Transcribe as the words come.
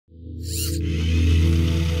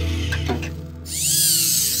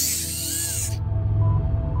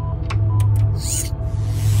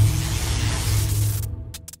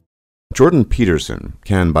Jordan Peterson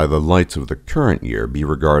can, by the lights of the current year, be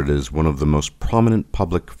regarded as one of the most prominent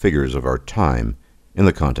public figures of our time in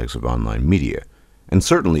the context of online media, and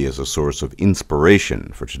certainly as a source of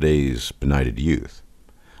inspiration for today's benighted youth.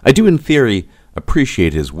 I do, in theory,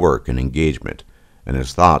 appreciate his work and engagement, and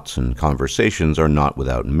his thoughts and conversations are not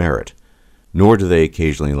without merit, nor do they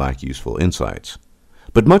occasionally lack useful insights.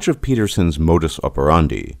 But much of Peterson's modus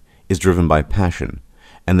operandi is driven by passion,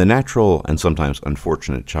 and the natural and sometimes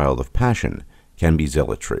unfortunate child of passion can be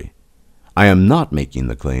zealotry. I am not making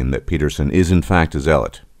the claim that Peterson is in fact a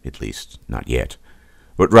zealot, at least not yet,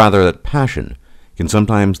 but rather that passion can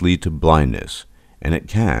sometimes lead to blindness, and it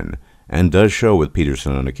can, and does show with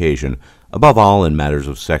Peterson on occasion, above all in matters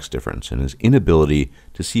of sex difference and his inability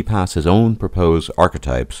to see past his own proposed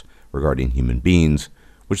archetypes regarding human beings,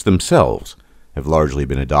 which themselves have largely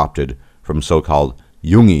been adopted from so-called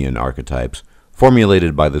Jungian archetypes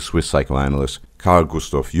formulated by the Swiss psychoanalyst Carl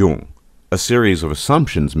Gustav Jung, a series of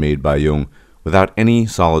assumptions made by Jung without any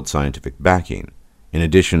solid scientific backing, in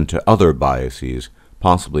addition to other biases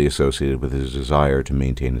possibly associated with his desire to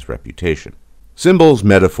maintain his reputation. Symbols,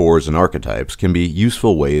 metaphors, and archetypes can be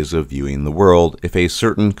useful ways of viewing the world if a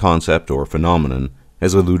certain concept or phenomenon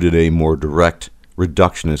has eluded a more direct,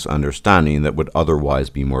 reductionist understanding that would otherwise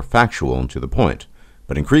be more factual and to the point.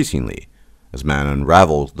 But increasingly, as man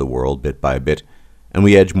unravels the world bit by bit, and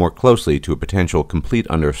we edge more closely to a potential complete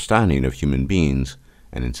understanding of human beings,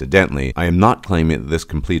 and incidentally, I am not claiming that this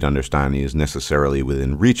complete understanding is necessarily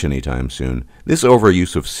within reach anytime soon, this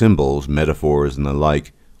overuse of symbols, metaphors, and the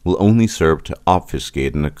like will only serve to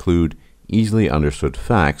obfuscate and occlude easily understood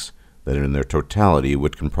facts that in their totality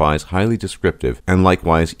would comprise highly descriptive and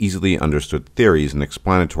likewise easily understood theories and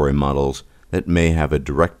explanatory models that may have a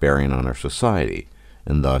direct bearing on our society,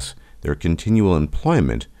 and thus their continual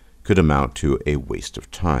employment could amount to a waste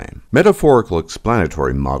of time. Metaphorical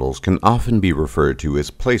explanatory models can often be referred to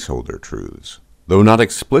as placeholder truths. Though not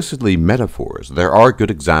explicitly metaphors, there are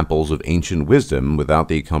good examples of ancient wisdom without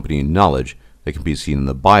the accompanying knowledge that can be seen in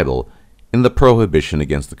the Bible in the prohibition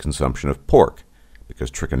against the consumption of pork,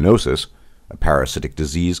 because trichinosis, a parasitic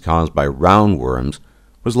disease caused by roundworms,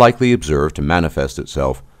 was likely observed to manifest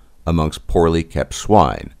itself amongst poorly kept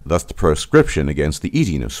swine, thus the proscription against the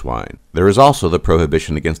eating of swine. There is also the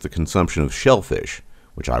prohibition against the consumption of shellfish,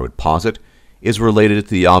 which I would posit is related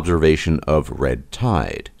to the observation of red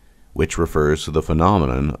tide, which refers to the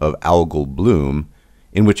phenomenon of algal bloom,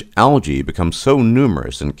 in which algae become so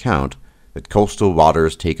numerous in count that coastal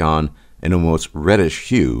waters take on an almost reddish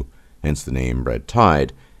hue, hence the name red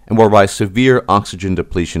tide, and whereby severe oxygen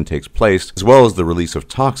depletion takes place, as well as the release of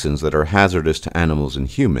toxins that are hazardous to animals and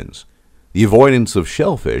humans. The avoidance of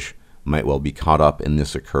shellfish might well be caught up in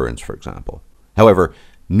this occurrence, for example. However,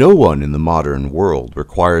 no one in the modern world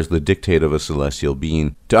requires the dictate of a celestial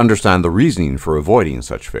being to understand the reasoning for avoiding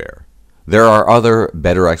such fare. There are other,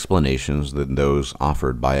 better explanations than those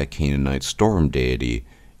offered by a Canaanite storm deity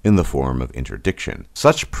in the form of interdiction.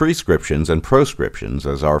 Such prescriptions and proscriptions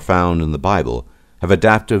as are found in the Bible have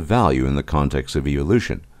adaptive value in the context of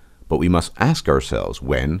evolution, but we must ask ourselves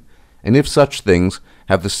when and if such things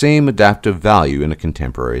have the same adaptive value in a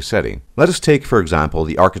contemporary setting. Let us take, for example,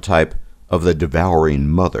 the archetype of the devouring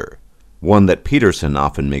mother, one that Peterson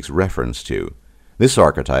often makes reference to. This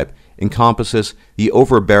archetype encompasses the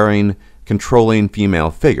overbearing, controlling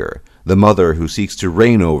female figure, the mother who seeks to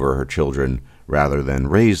reign over her children rather than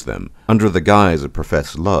raise them, under the guise of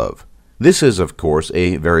professed love. This is, of course,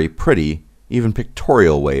 a very pretty, even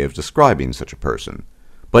pictorial way of describing such a person.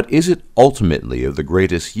 But is it ultimately of the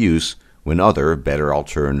greatest use when other, better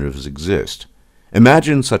alternatives exist?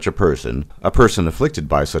 Imagine such a person afflicted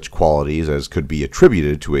by such qualities as could be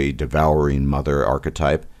attributed to a devouring mother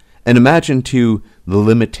archetype, and imagine, too, the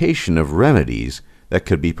limitation of remedies that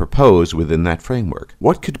could be proposed within that framework.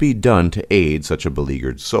 What could be done to aid such a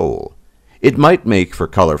beleaguered soul? It might make for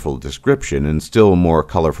colorful description and still more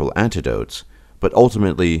colorful antidotes, but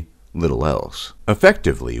ultimately little else.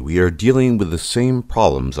 Effectively, we are dealing with the same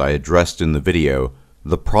problems I addressed in the video,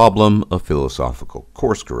 The Problem of Philosophical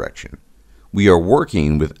Course Correction. We are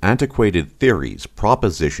working with antiquated theories,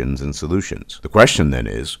 propositions, and solutions. The question then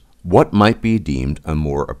is, what might be deemed a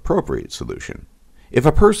more appropriate solution? If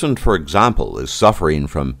a person, for example, is suffering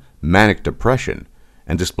from manic depression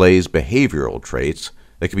and displays behavioral traits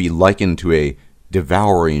that could be likened to a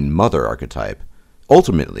devouring mother archetype,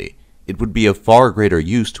 ultimately, it would be of far greater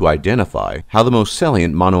use to identify how the most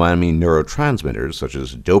salient monoamine neurotransmitters such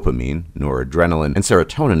as dopamine, noradrenaline, and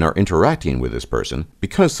serotonin are interacting with this person,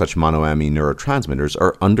 because such monoamine neurotransmitters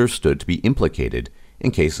are understood to be implicated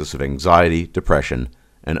in cases of anxiety, depression,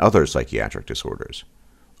 and other psychiatric disorders.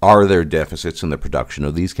 Are there deficits in the production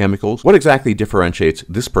of these chemicals? What exactly differentiates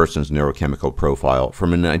this person's neurochemical profile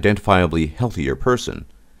from an identifiably healthier person?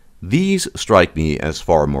 These strike me as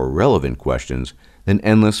far more relevant questions than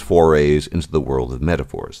endless forays into the world of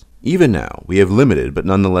metaphors. Even now, we have limited but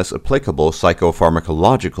nonetheless applicable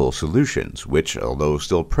psychopharmacological solutions, which, although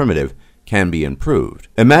still primitive, can be improved.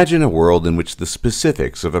 Imagine a world in which the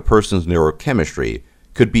specifics of a person's neurochemistry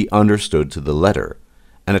could be understood to the letter,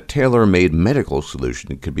 and a tailor-made medical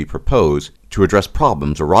solution could be proposed to address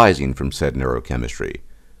problems arising from said neurochemistry.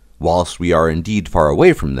 Whilst we are indeed far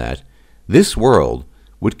away from that, this world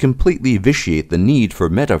would completely vitiate the need for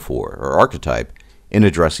metaphor or archetype in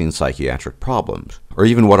addressing psychiatric problems, or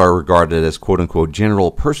even what are regarded as quote-unquote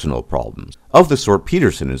general personal problems, of the sort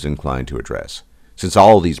Peterson is inclined to address, since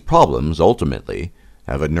all these problems, ultimately,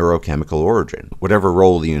 have a neurochemical origin, whatever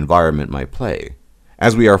role the environment might play.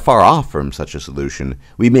 As we are far off from such a solution,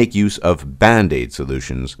 we make use of band-aid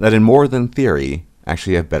solutions that in more than theory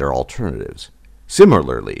actually have better alternatives.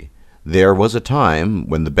 Similarly, there was a time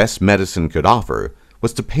when the best medicine could offer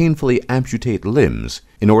was to painfully amputate limbs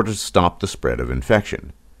in order to stop the spread of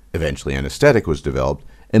infection. Eventually anesthetic was developed,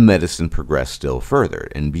 and medicine progressed still further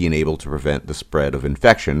in being able to prevent the spread of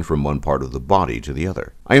infection from one part of the body to the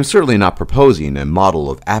other. I am certainly not proposing a model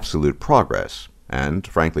of absolute progress, and,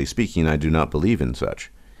 frankly speaking, I do not believe in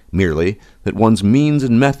such. Merely that one's means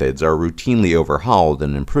and methods are routinely overhauled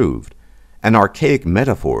and improved, and archaic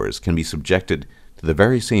metaphors can be subjected to the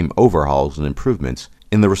very same overhauls and improvements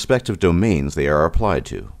in the respective domains they are applied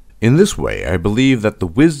to. In this way, I believe that the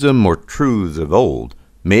wisdom or truths of old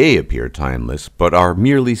may appear timeless, but are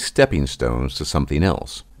merely stepping stones to something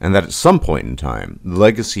else, and that at some point in time, the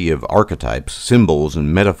legacy of archetypes, symbols,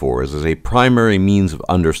 and metaphors as a primary means of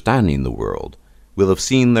understanding the world will have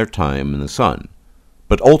seen their time in the sun,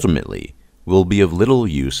 but ultimately will be of little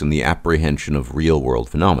use in the apprehension of real-world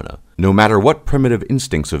phenomena, no matter what primitive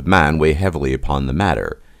instincts of man weigh heavily upon the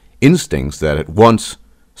matter, instincts that at once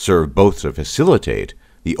serve both to facilitate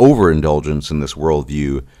the overindulgence in this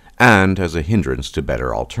worldview and as a hindrance to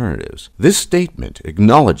better alternatives. This statement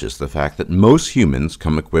acknowledges the fact that most humans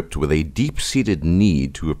come equipped with a deep-seated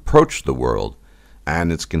need to approach the world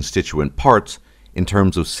and its constituent parts in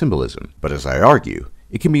terms of symbolism, but as I argue,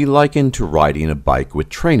 it can be likened to riding a bike with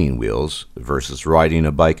training wheels versus riding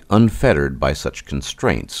a bike unfettered by such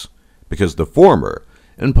constraints, because the former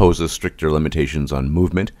imposes stricter limitations on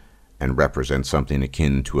movement and represents something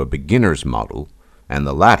akin to a beginner's model, and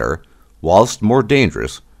the latter, whilst more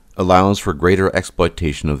dangerous, allows for greater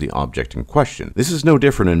exploitation of the object in question. This is no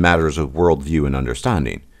different in matters of worldview and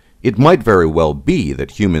understanding. It might very well be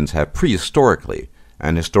that humans have prehistorically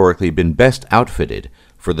and historically been best outfitted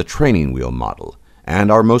for the training wheel model,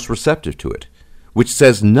 and are most receptive to it, which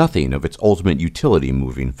says nothing of its ultimate utility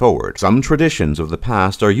moving forward. Some traditions of the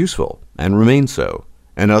past are useful, and remain so,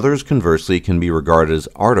 and others conversely can be regarded as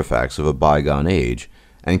artifacts of a bygone age,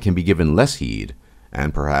 and can be given less heed,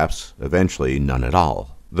 and perhaps, eventually, none at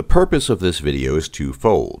all. The purpose of this video is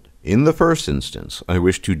twofold. In the first instance, I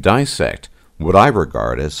wish to dissect what I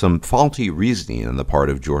regard as some faulty reasoning on the part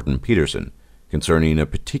of Jordan Peterson concerning a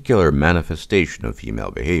particular manifestation of female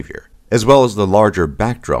behavior, as well as the larger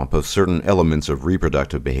backdrop of certain elements of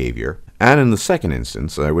reproductive behavior, and in the second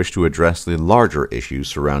instance, I wish to address the larger issues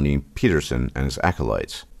surrounding Peterson and his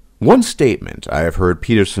acolytes. One statement I have heard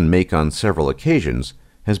Peterson make on several occasions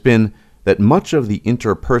has been that much of the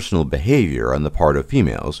interpersonal behavior on the part of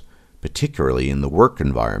females, particularly in the work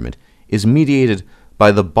environment, is mediated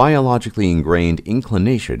by the biologically ingrained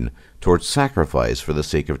inclination towards sacrifice for the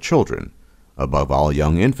sake of children, above all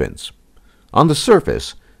young infants. On the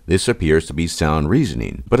surface, this appears to be sound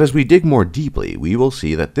reasoning, but as we dig more deeply, we will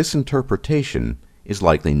see that this interpretation is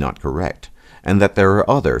likely not correct, and that there are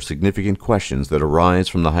other significant questions that arise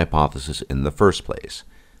from the hypothesis in the first place.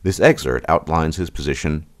 This excerpt outlines his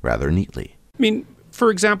position rather neatly. I mean,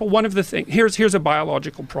 for example, one of the things, here's a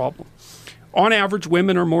biological problem. On average,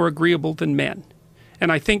 women are more agreeable than men.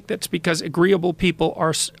 And I think that's because agreeable people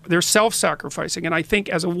they're self-sacrificing. And I think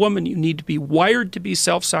as a woman, you need to be wired to be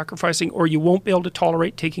self-sacrificing, or you won't be able to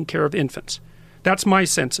tolerate taking care of infants. That's my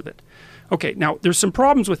sense of it. Okay, now there's some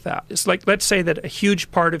problems with that. It's like, let's say that a huge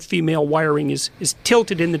part of female wiring is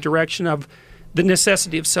tilted in the direction of the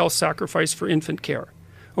necessity of self-sacrifice for infant care.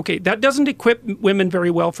 Okay, that doesn't equip women very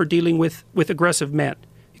well for dealing with aggressive men,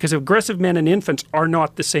 because aggressive men and infants are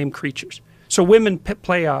not the same creatures. So women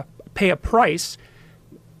pay a price.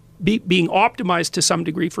 Being optimized to some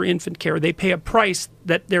degree for infant care, they pay a price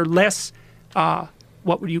that they're less,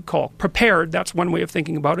 what would you call, prepared, that's one way of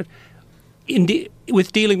thinking about it,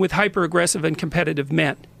 with dealing with hyper-aggressive and competitive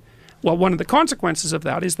men. Well, one of the consequences of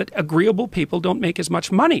that is that agreeable people don't make as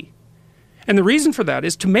much money. And the reason for that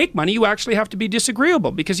is to make money, you actually have to be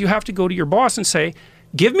disagreeable, because you have to go to your boss and say,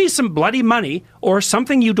 give me some bloody money or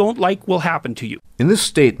something you don't like will happen to you. In this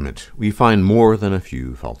statement, we find more than a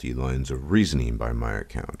few faulty lines of reasoning by my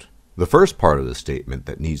account. The first part of the statement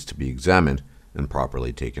that needs to be examined and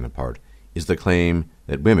properly taken apart is the claim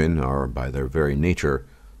that women are, by their very nature,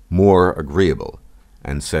 more agreeable,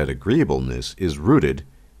 and said agreeableness is rooted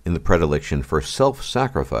in the predilection for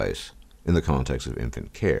self-sacrifice in the context of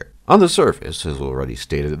infant care. On the surface, as already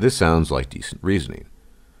stated, this sounds like decent reasoning.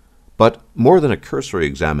 But more than a cursory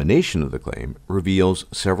examination of the claim reveals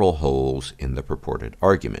several holes in the purported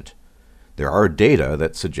argument. There are data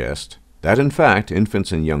that suggest that, in fact,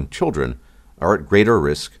 infants and young children are at greater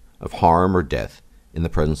risk of harm or death in the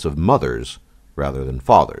presence of mothers rather than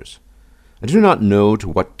fathers. I do not know to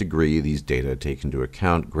what degree these data take into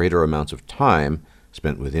account greater amounts of time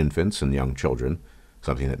spent with infants and young children,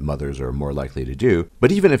 something that mothers are more likely to do,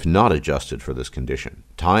 but even if not adjusted for this condition,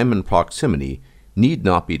 time and proximity need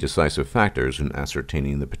not be decisive factors in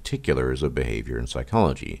ascertaining the particulars of behavior and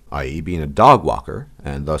psychology, i.e. being a dog walker,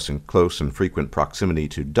 and thus in close and frequent proximity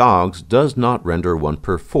to dogs, does not render one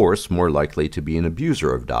perforce more likely to be an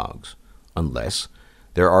abuser of dogs, unless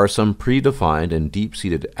there are some predefined and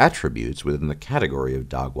deep-seated attributes within the category of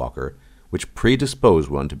dog walker which predispose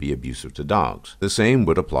one to be abusive to dogs. The same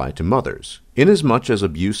would apply to mothers. Inasmuch as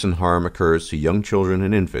abuse and harm occurs to young children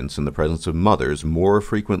and infants in the presence of mothers more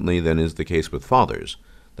frequently than is the case with fathers,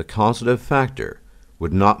 the causative factor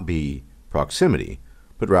would not be proximity,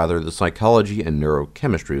 but rather the psychology and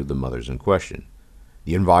neurochemistry of the mothers in question.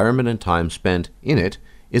 The environment and time spent in it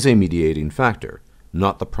is a mediating factor,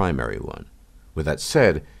 not the primary one. With that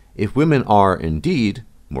said, if women are indeed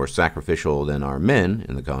more sacrificial than are men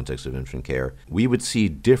in the context of infant care, we would see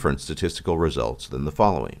different statistical results than the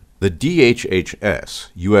following. The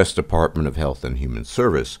DHHS, U.S. Department of Health and Human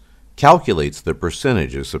Service, calculates the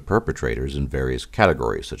percentages of perpetrators in various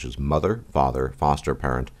categories such as mother, father, foster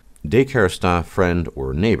parent, daycare staff, friend,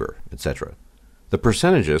 or neighbor, etc. The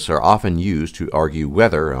percentages are often used to argue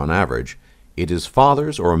whether, on average, it is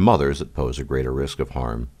fathers or mothers that pose a greater risk of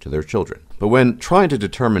harm to their children. But when trying to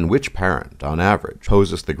determine which parent, on average,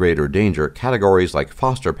 poses the greater danger, categories like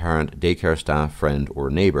foster parent, daycare staff, friend, or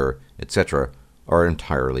neighbor, etc. are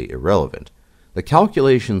entirely irrelevant. The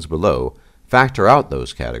calculations below factor out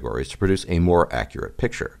those categories to produce a more accurate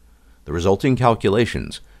picture. The resulting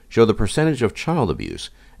calculations show the percentage of child abuse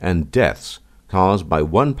and deaths caused by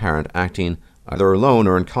one parent acting either alone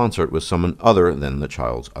or in concert with someone other than the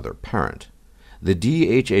child's other parent. The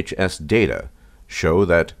DHHS data show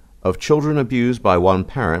that of children abused by one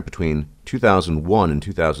parent between 2001 and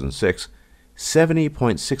 2006,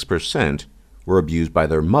 70.6% were abused by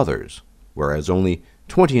their mothers, whereas only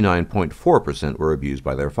 29.4% were abused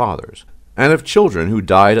by their fathers. And of children who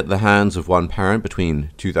died at the hands of one parent between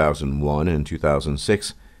 2001 and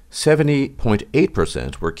 2006,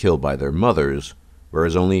 70.8% were killed by their mothers,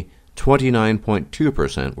 whereas only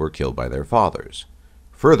 29.2% were killed by their fathers.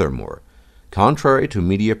 Furthermore, contrary to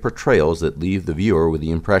media portrayals that leave the viewer with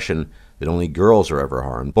the impression that only girls are ever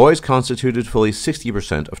harmed, boys constituted fully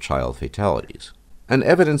 60% of child fatalities. And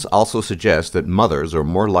evidence also suggests that mothers are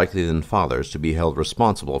more likely than fathers to be held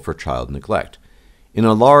responsible for child neglect. In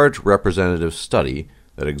a large representative study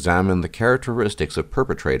that examined the characteristics of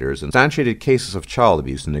perpetrators and substantiated cases of child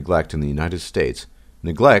abuse and neglect in the United States,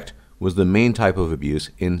 neglect was the main type of abuse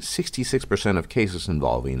in 66% of cases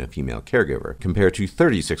involving a female caregiver, compared to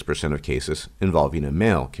 36% of cases involving a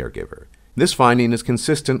male caregiver. This finding is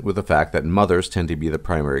consistent with the fact that mothers tend to be the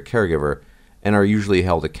primary caregiver and are usually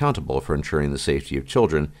held accountable for ensuring the safety of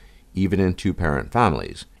children, even in two-parent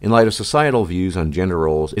families. In light of societal views on gender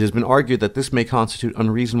roles, it has been argued that this may constitute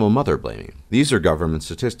unreasonable mother-blaming. These are government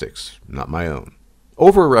statistics, not my own.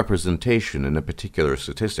 Overrepresentation in a particular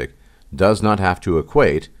statistic does not have to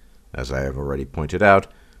equate, as I have already pointed out,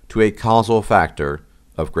 to a causal factor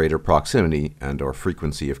of greater proximity and or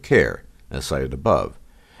frequency of care, as cited above.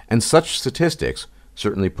 And such statistics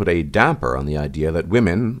certainly put a damper on the idea that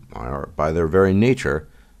women are, by their very nature,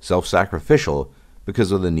 self-sacrificial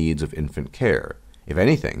because of the needs of infant care. If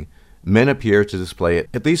anything, men appear to display,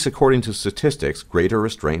 at least according to statistics, greater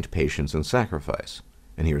restraint, patience, and sacrifice.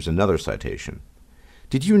 And here's another citation.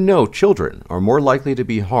 Did you know children are more likely to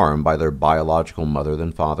be harmed by their biological mother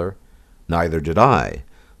than father? Neither did I,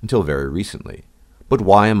 until very recently. But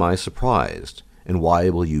why am I surprised? And why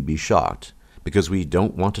will you be shocked? Because we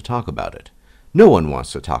don't want to talk about it. No one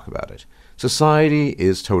wants to talk about it. Society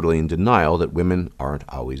is totally in denial that women aren't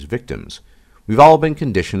always victims. We've all been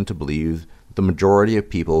conditioned to believe that the majority of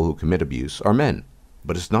people who commit abuse are men.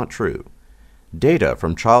 But it's not true. Data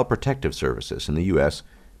from Child Protective Services in the U.S.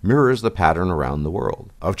 mirrors the pattern around the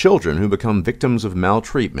world. Of children who become victims of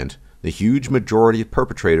maltreatment, the huge majority of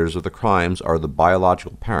perpetrators of the crimes are the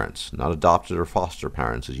biological parents, not adopted or foster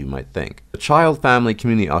parents as you might think. The Child Family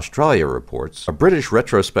Community Australia reports a British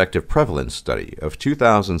retrospective prevalence study of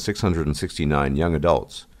 2,669 young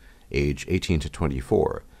adults, aged 18 to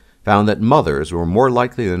 24, found that mothers were more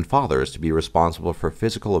likely than fathers to be responsible for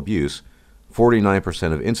physical abuse,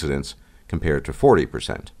 49% of incidents compared to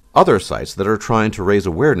 40%. Other sites that are trying to raise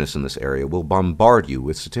awareness in this area will bombard you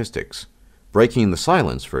with statistics. Breaking the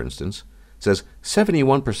Silence, for instance, says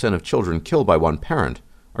 71% of children killed by one parent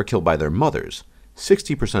are killed by their mothers.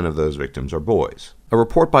 60% of those victims are boys. A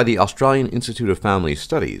report by the Australian Institute of Family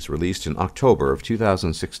Studies released in October of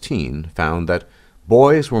 2016 found that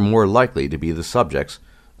boys were more likely to be the subjects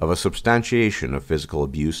of a substantiation of physical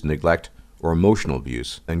abuse, neglect, or emotional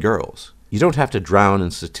abuse than girls. You don't have to drown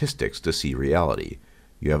in statistics to see reality.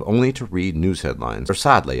 You have only to read news headlines, or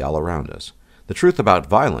sadly all around us. The truth about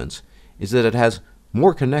violence is that it has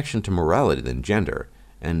more connection to morality than gender,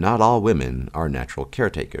 and not all women are natural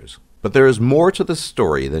caretakers. But there is more to the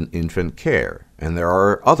story than infant care, and there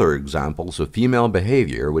are other examples of female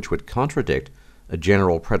behavior which would contradict a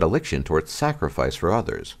general predilection towards sacrifice for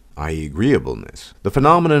others, i.e. agreeableness. The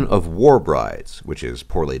phenomenon of war brides, which is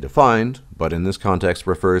poorly defined, but in this context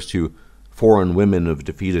refers to foreign women of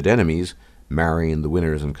defeated enemies marrying the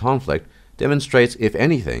winners in conflict, demonstrates, if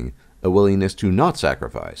anything, a willingness to not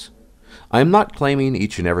sacrifice. I am not claiming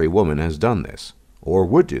each and every woman has done this, or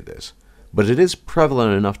would do this, but it is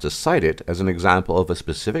prevalent enough to cite it as an example of a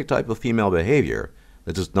specific type of female behavior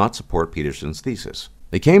that does not support Peterson's thesis.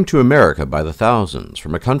 They came to America by the thousands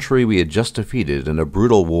from a country we had just defeated in a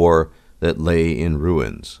brutal war that lay in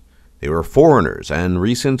ruins. They were foreigners and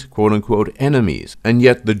recent quote-unquote enemies, and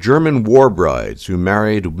yet the German war brides who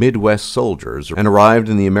married Midwest soldiers and arrived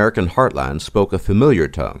in the American heartland spoke a familiar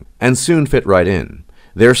tongue, and soon fit right in.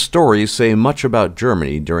 Their stories say much about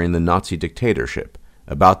Germany during the Nazi dictatorship,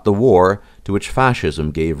 about the war to which fascism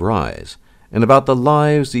gave rise, and about the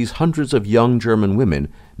lives these hundreds of young German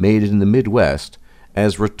women made in the Midwest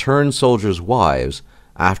as returned soldiers' wives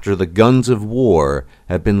after the guns of war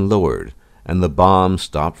had been lowered and the bombs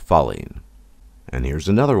stopped falling. And here's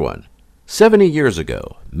another one. 70 years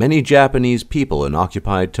ago, many Japanese people in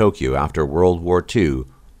occupied Tokyo after World War II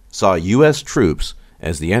saw U.S. troops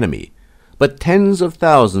as the enemy, but tens of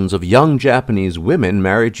thousands of young Japanese women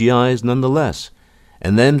married GIs nonetheless,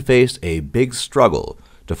 and then faced a big struggle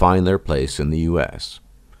to find their place in the U.S.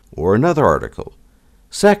 Or another article,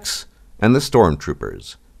 Sex and the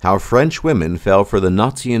Stormtroopers, How French Women Fell for the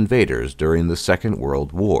Nazi Invaders During the Second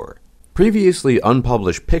World War. Previously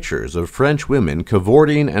unpublished pictures of French women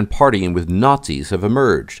cavorting and partying with Nazis have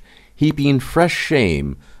emerged, heaping fresh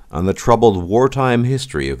shame on the troubled wartime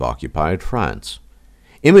history of occupied France.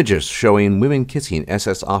 Images showing women kissing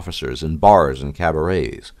SS officers in bars and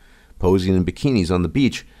cabarets, posing in bikinis on the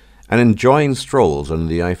beach, and enjoying strolls under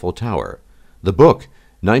the Eiffel Tower. The book,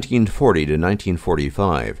 1940 to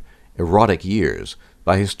 1945, Erotic Years,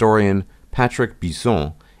 by historian Patrick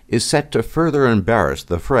Bisson, is set to further embarrass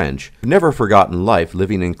the French, who've never forgotten life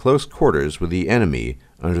living in close quarters with the enemy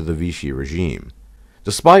under the Vichy regime.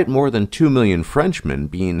 Despite more than 2 million Frenchmen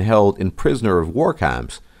being held in prisoner of war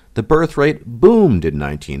camps, the birth rate boomed in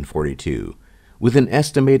 1942, with an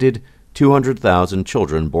estimated 200,000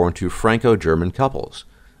 children born to Franco-German couples.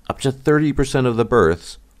 Up to 30% of the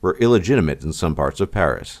births were illegitimate in some parts of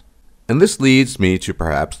Paris. And this leads me to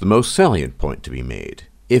perhaps the most salient point to be made.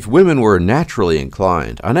 If women were naturally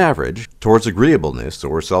inclined, on average, towards agreeableness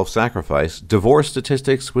or self-sacrifice, divorce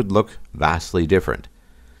statistics would look vastly different.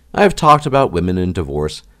 I have talked about women in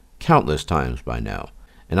divorce countless times by now,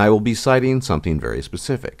 and I will be citing something very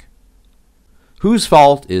specific. Whose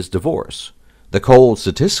fault is divorce? The cold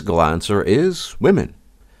statistical answer is women.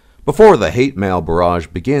 Before the hate mail barrage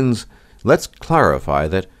begins, let's clarify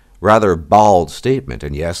that rather bald statement,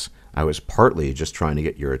 and yes, I was partly just trying to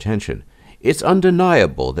get your attention. It's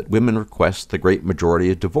undeniable that women request the great majority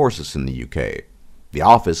of divorces in the UK. The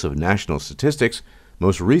Office of National Statistics'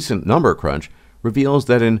 most recent number crunch reveals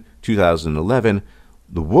that in 2011,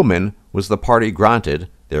 the woman was the party granted,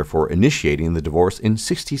 therefore initiating the divorce in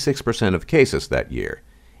 66% of cases that year.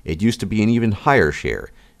 It used to be an even higher share,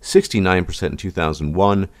 69% in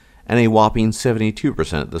 2001, and a whopping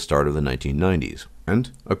 72% at the start of the 1990s.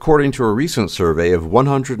 And, according to a recent survey of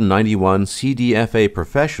 191 CDFA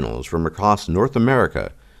professionals from across North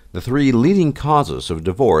America, the three leading causes of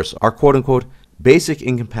divorce are quote-unquote basic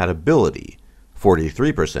incompatibility,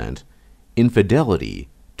 43%, infidelity,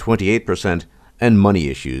 28%, and money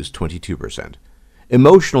issues, 22%.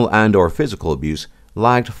 Emotional and/or physical abuse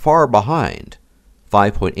lagged far behind,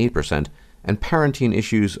 5.8%, and parenting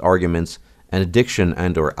issues, arguments, and addiction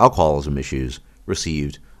and/or alcoholism issues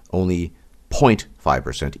received only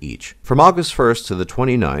 0.5% each. From August 1st to the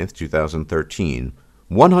 29th, 2013,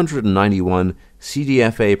 191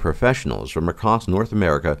 CDFA professionals from across North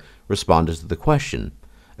America responded to the question,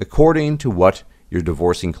 according to what your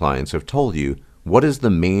divorcing clients have told you, what is the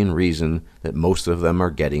main reason that most of them are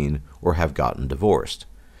getting or have gotten divorced?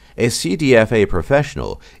 A CDFA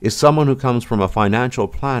professional is someone who comes from a financial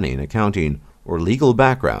planning, accounting, or legal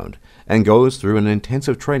background and goes through an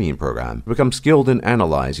intensive training program to become skilled in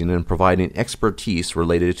analyzing and providing expertise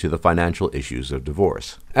related to the financial issues of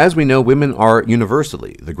divorce. As we know, women are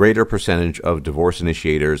universally the greater percentage of divorce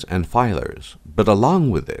initiators and filers, but along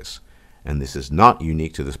with this, and this is not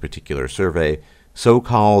unique to this particular survey,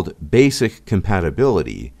 so-called basic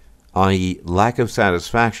compatibility, i.e. lack of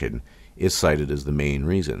satisfaction, is cited as the main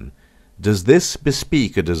reason. Does this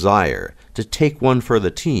bespeak a desire to take one for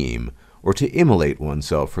the team or to immolate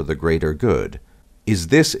oneself for the greater good? Is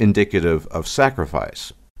this indicative of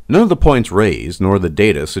sacrifice? None of the points raised nor the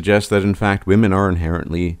data suggest that in fact women are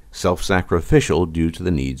inherently self-sacrificial due to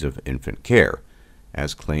the needs of infant care,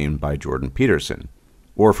 as claimed by Jordan Peterson,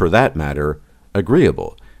 or for that matter,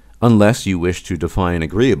 agreeable, unless you wish to define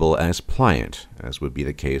agreeable as pliant, as would be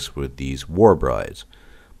the case with these war brides.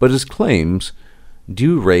 But his claims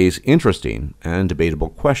do raise interesting and debatable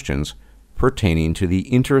questions pertaining to the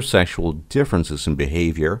intersexual differences in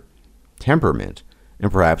behavior, temperament,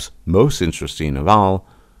 and perhaps most interesting of all,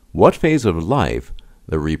 what phase of life,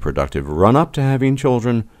 the reproductive run-up to having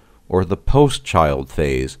children or the post-child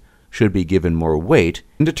phase, should be given more weight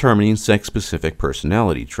in determining sex-specific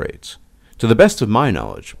personality traits. To the best of my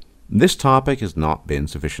knowledge, this topic has not been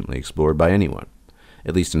sufficiently explored by anyone,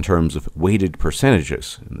 at least in terms of weighted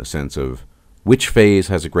percentages, in the sense of which phase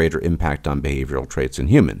has a greater impact on behavioral traits in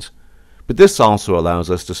humans. But this also allows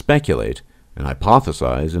us to speculate and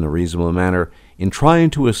hypothesize in a reasonable manner in trying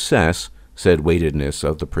to assess said weightedness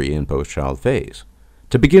of the pre- and post-child phase.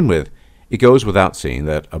 To begin with, it goes without saying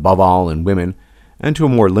that, above all in women, and to a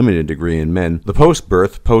more limited degree in men, the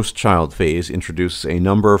post-birth, post-child phase introduces a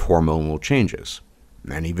number of hormonal changes,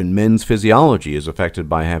 and even men's physiology is affected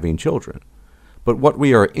by having children. But what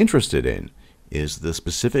we are interested in is the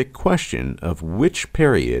specific question of which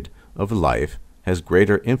period of life has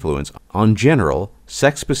greater influence on general,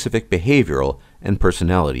 sex-specific behavioral and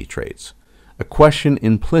personality traits, a question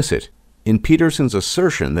implicit in Peterson's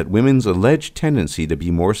assertion that women's alleged tendency to be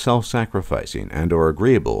more self-sacrificing and/or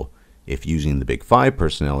agreeable, if using the Big Five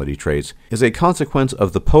personality traits, is a consequence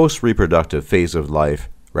of the post-reproductive phase of life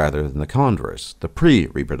rather than the converse, the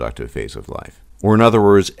pre-reproductive phase of life, or in other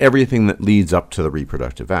words, everything that leads up to the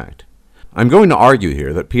reproductive act. I'm going to argue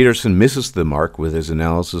here that Peterson misses the mark with his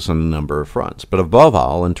analysis on a number of fronts, but above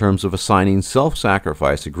all in terms of assigning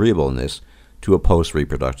self-sacrifice agreeableness to a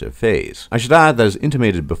post-reproductive phase. I should add that, as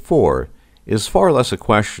intimated before, it is far less a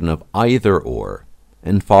question of either-or,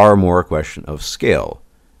 and far more a question of scale,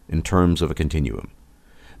 in terms of a continuum.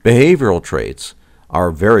 Behavioral traits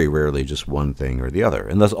are very rarely just one thing or the other,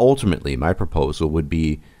 and thus ultimately my proposal would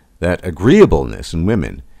be that agreeableness in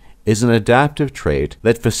women is an adaptive trait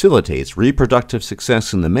that facilitates reproductive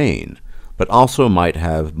success in the main, but also might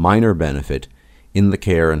have minor benefit in the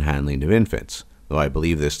care and handling of infants, though I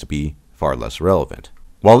believe this to be far less relevant.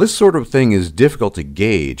 While this sort of thing is difficult to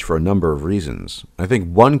gauge for a number of reasons, I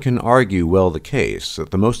think one can argue well the case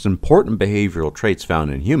that the most important behavioral traits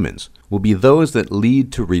found in humans will be those that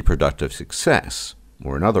lead to reproductive success,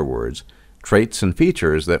 or in other words, traits and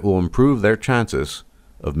features that will improve their chances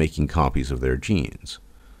of making copies of their genes.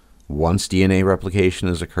 Once DNA replication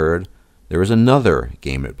has occurred, there is another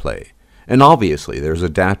game at play, and obviously there is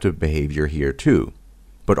adaptive behavior here too.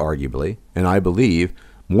 But arguably, and I believe,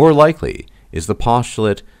 more likely is the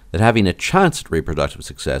postulate that having a chance at reproductive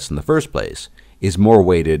success in the first place is more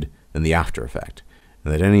weighted than the after effect,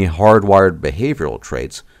 and that any hardwired behavioral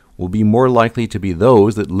traits will be more likely to be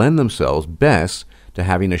those that lend themselves best to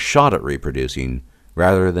having a shot at reproducing,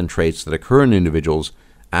 rather than traits that occur in individuals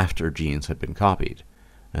after genes have been copied.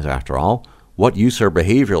 As after all, what use are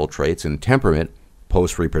behavioral traits and temperament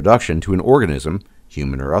post-reproduction to an organism,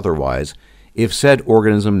 human or otherwise, if said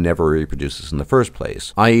organism never reproduces in the first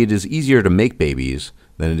place, i.e. it is easier to make babies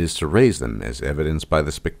than it is to raise them, as evidenced by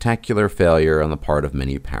the spectacular failure on the part of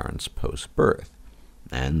many parents post-birth.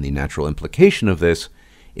 And the natural implication of this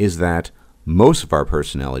is that most of our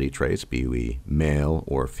personality traits, be we male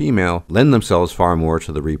or female, lend themselves far more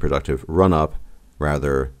to the reproductive run-up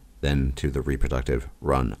rather than to the reproductive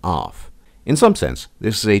run-off. In some sense,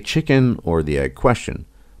 this is a chicken or the egg question,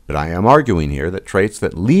 But I am arguing here that traits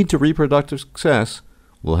that lead to reproductive success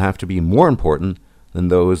will have to be more important than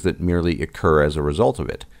those that merely occur as a result of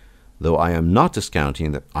it, though I am not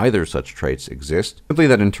discounting that either such traits exist, simply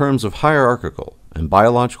that in terms of hierarchical and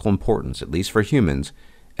biological importance, at least for humans,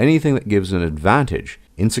 anything that gives an advantage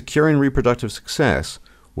in securing reproductive success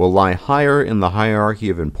will lie higher in the hierarchy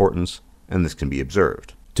of importance, and this can be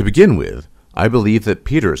observed. To begin with, I believe that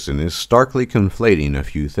Peterson is starkly conflating a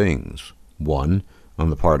few things. One, on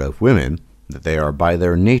the part of women, that they are by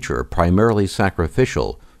their nature primarily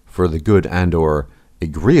sacrificial for the good and/or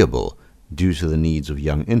agreeable due to the needs of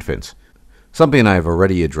young infants, something I have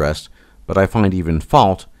already addressed, but I find even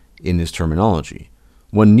fault in his terminology.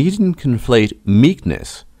 One needn't conflate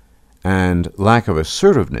meekness and lack of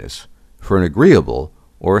assertiveness for an agreeable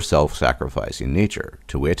or self-sacrificing nature.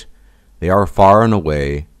 To wit, they are far and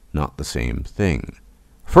away not the same thing.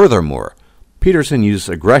 Furthermore, Peterson uses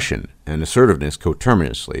aggression and assertiveness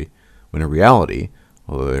coterminously, when in reality,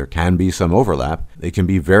 although there can be some overlap, they can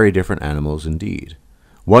be very different animals indeed.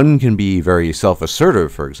 One can be very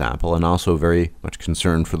self-assertive, for example, and also very much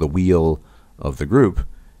concerned for the weal of the group,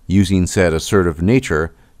 using said assertive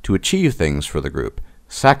nature to achieve things for the group,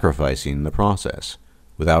 sacrificing the process,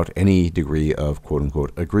 without any degree of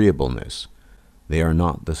quote-unquote agreeableness. They are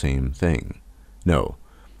not the same thing. No,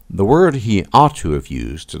 the word he ought to have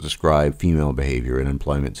used to describe female behavior in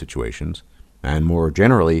employment situations, and more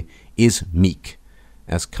generally, is meek,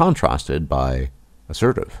 as contrasted by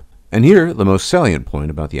assertive. And here, the most salient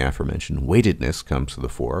point about the aforementioned weightedness comes to the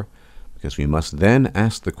fore, because we must then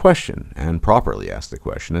ask the question, and properly ask the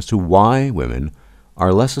question, as to why women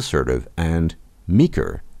are less assertive and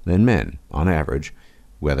meeker than men, on average,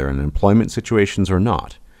 whether in employment situations or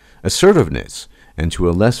not. Assertiveness, and to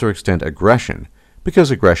a lesser extent aggression,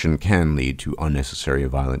 because aggression can lead to unnecessary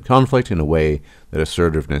violent conflict in a way that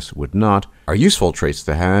assertiveness would not, are useful traits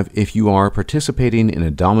to have if you are participating in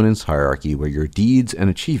a dominance hierarchy where your deeds and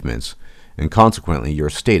achievements, and consequently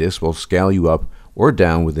your status, will scale you up or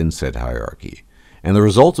down within said hierarchy. And the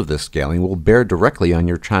result of this scaling will bear directly on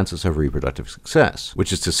your chances of reproductive success,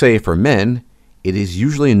 which is to say, for men, it is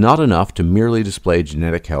usually not enough to merely display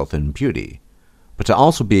genetic health and beauty, but to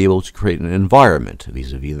also be able to create an environment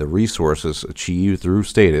vis-a-vis the resources achieved through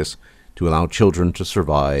status to allow children to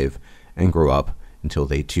survive and grow up until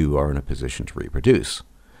they too are in a position to reproduce.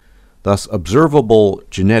 Thus, observable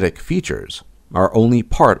genetic features are only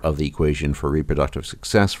part of the equation for reproductive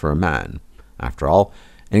success for a man. After all,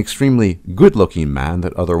 an extremely good-looking man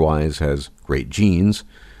that otherwise has great genes,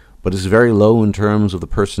 but is very low in terms of the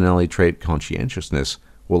personality trait conscientiousness,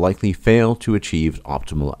 will likely fail to achieve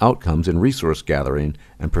optimal outcomes in resource gathering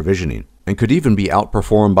and provisioning, and could even be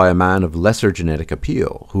outperformed by a man of lesser genetic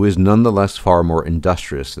appeal, who is nonetheless far more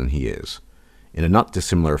industrious than he is, in a not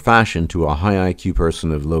dissimilar fashion to a high IQ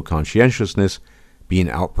person of low conscientiousness being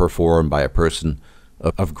outperformed by a person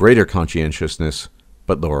of greater conscientiousness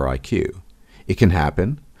but lower IQ. It can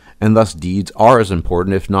happen, and thus deeds are as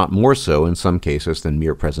important, if not more so in some cases, than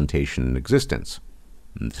mere presentation and existence.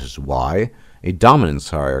 And this is why a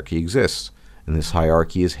dominance hierarchy exists, and this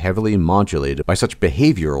hierarchy is heavily modulated by such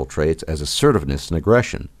behavioral traits as assertiveness and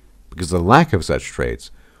aggression, because the lack of such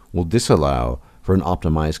traits will disallow for an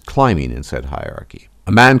optimized climbing in said hierarchy.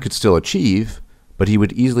 A man could still achieve, but he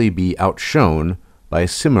would easily be outshone by a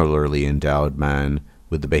similarly endowed man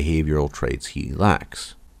with the behavioral traits he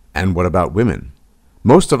lacks. And what about women?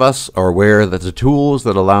 Most of us are aware that the tools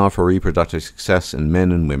that allow for reproductive success in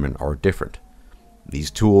men and women are different.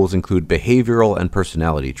 These tools include behavioral and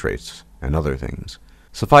personality traits, and other things.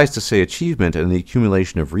 Suffice to say, achievement and the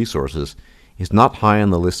accumulation of resources is not high on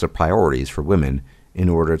the list of priorities for women in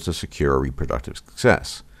order to secure reproductive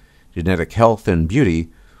success. Genetic health and beauty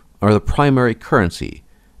are the primary currency,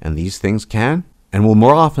 and these things can, and will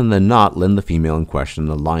more often than not, lend the female in question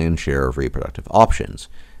the lion's share of reproductive options,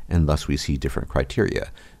 and thus we see different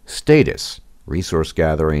criteria. Status, resource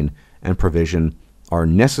gathering, and provision are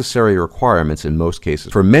necessary requirements in most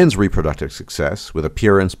cases for men's reproductive success, with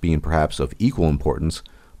appearance being perhaps of equal importance,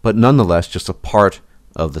 but nonetheless just a part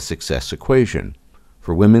of the success equation.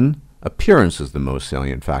 For women, appearance is the most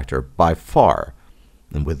salient factor by far,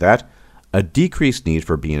 and with that, a decreased need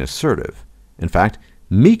for being assertive. In fact,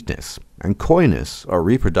 meekness and coyness are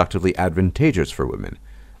reproductively advantageous for women,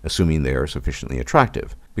 assuming they are sufficiently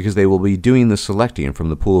attractive, because they will be doing the selecting from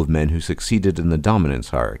the pool of men who succeeded in the dominance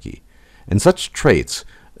hierarchy. And such traits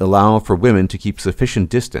allow for women to keep sufficient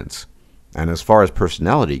distance. And as far as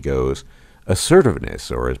personality goes,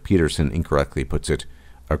 assertiveness, or as Peterson incorrectly puts it,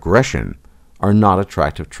 aggression, are not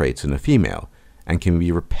attractive traits in a female, and can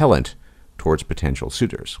be repellent towards potential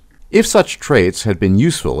suitors. If such traits had been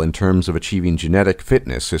useful in terms of achieving genetic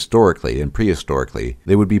fitness historically and prehistorically,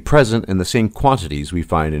 they would be present in the same quantities we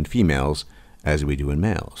find in females as we do in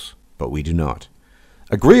males. But we do not.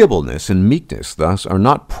 Agreeableness and meekness, thus, are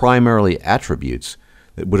not primarily attributes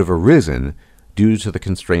that would have arisen due to the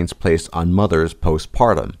constraints placed on mothers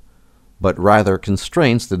postpartum, but rather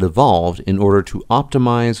constraints that evolved in order to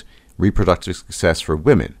optimize reproductive success for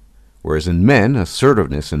women, whereas in men,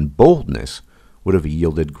 assertiveness and boldness would have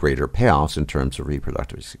yielded greater payoffs in terms of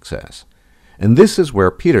reproductive success. And this is where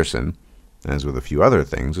Peterson, as with a few other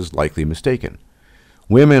things, is likely mistaken.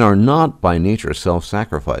 Women are not by nature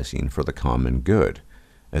self-sacrificing for the common good,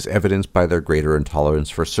 as evidenced by their greater intolerance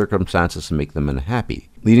for circumstances that make them unhappy,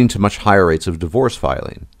 leading to much higher rates of divorce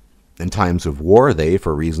filing. In times of war, they,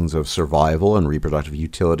 for reasons of survival and reproductive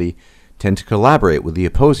utility, tend to collaborate with the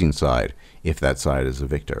opposing side, if that side is a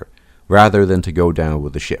victor, rather than to go down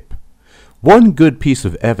with the ship. One good piece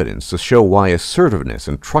of evidence to show why assertiveness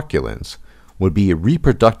and truculence would be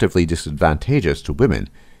reproductively disadvantageous to women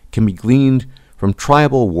can be gleaned from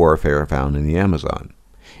tribal warfare found in the Amazon,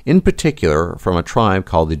 in particular from a tribe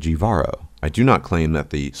called the Jivaro. I do not claim that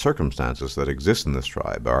the circumstances that exist in this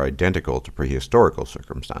tribe are identical to prehistorical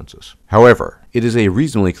circumstances. However, it is a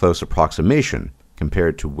reasonably close approximation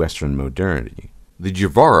compared to Western modernity. The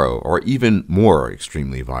Jivaro are even more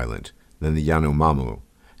extremely violent than the Yanomamo,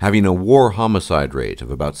 having a war homicide rate of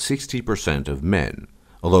about 60% of men.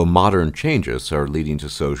 Although modern changes are leading to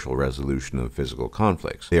social resolution of physical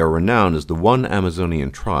conflicts, they are renowned as the one Amazonian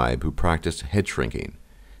tribe who practiced head shrinking.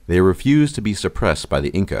 They refused to be suppressed by the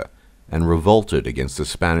Inca and revolted against the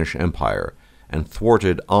Spanish Empire and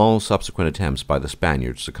thwarted all subsequent attempts by the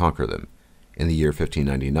Spaniards to conquer them. In the year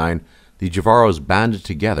 1599, the Jivaros banded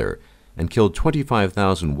together and killed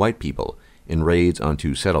 25,000 white people in raids on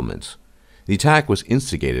 2 settlements. The attack was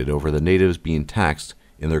instigated over the natives being taxed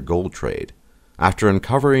in their gold trade. After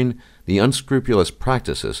uncovering the unscrupulous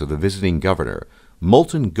practices of the visiting governor,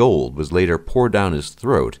 molten gold was later poured down his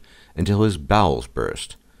throat until his bowels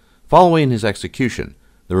burst. Following his execution,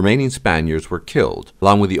 the remaining Spaniards were killed,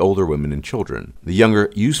 along with the older women and children. The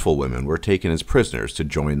younger, useful women were taken as prisoners to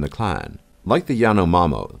join the clan. Like the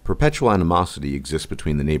Yanomamo, perpetual animosity exists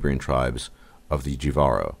between the neighboring tribes of the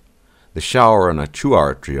Jivaro. The Shaor and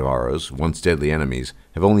Achuar Jivaros, once deadly enemies,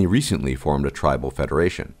 have only recently formed a tribal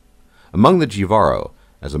federation. Among the Jivaro,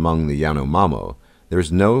 as among the Yanomamo, there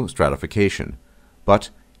is no stratification, but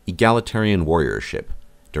egalitarian warriorship.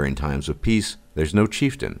 During times of peace, there is no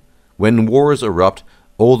chieftain. When wars erupt,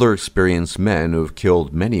 older experienced men who have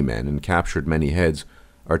killed many men and captured many heads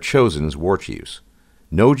are chosen as war chiefs.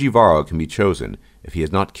 No Jivaro can be chosen if he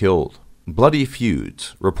has not killed. Bloody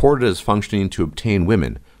feuds, reported as functioning to obtain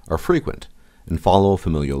women, are frequent and follow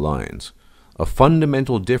familial lines. A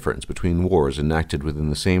fundamental difference between wars enacted within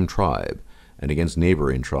the same tribe and against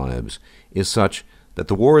neighboring tribes is such that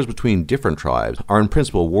the wars between different tribes are in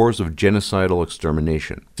principle wars of genocidal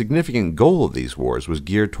extermination. The significant goal of these wars was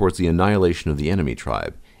geared towards the annihilation of the enemy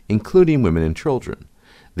tribe, including women and children.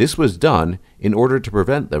 This was done in order to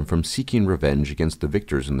prevent them from seeking revenge against the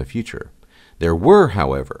victors in the future. There were,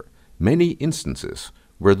 however, many instances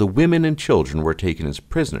where the women and children were taken as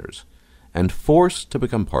prisoners and forced to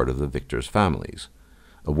become part of the victors' families.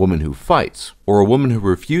 A woman who fights, or a woman who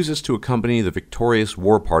refuses to accompany the victorious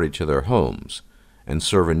war party to their homes and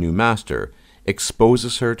serve a new master,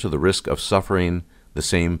 exposes her to the risk of suffering the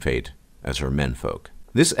same fate as her menfolk.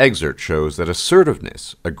 This excerpt shows that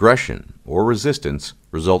assertiveness, aggression, or resistance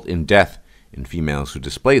result in death in females who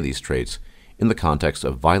display these traits in the context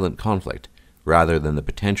of violent conflict, rather than the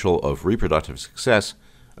potential of reproductive success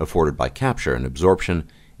afforded by capture and absorption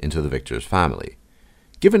into the victor's family.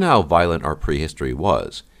 Given how violent our prehistory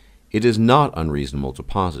was, it is not unreasonable to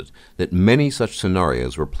posit that many such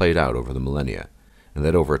scenarios were played out over the millennia, and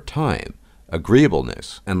that over time,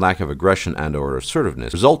 agreeableness and lack of aggression and/or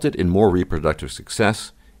assertiveness resulted in more reproductive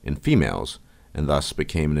success in females, and thus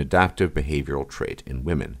became an adaptive behavioral trait in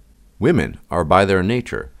women. Women are by their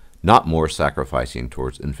nature not more sacrificing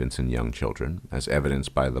towards infants and young children, as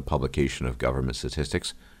evidenced by the publication of government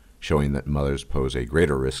statistics showing that mothers pose a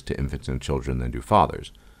greater risk to infants and children than do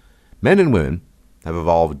fathers. Men and women have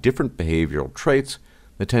evolved different behavioral traits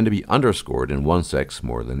that tend to be underscored in one sex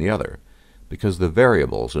more than the other, because the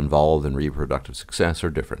variables involved in reproductive success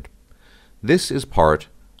are different. This is part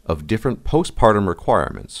of different postpartum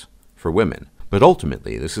requirements for women, but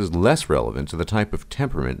ultimately this is less relevant to the type of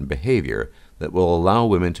temperament and behavior that will allow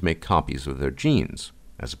women to make copies of their genes,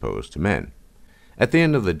 as opposed to men. At the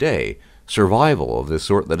end of the day, survival of the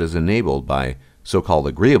sort that is enabled by so-called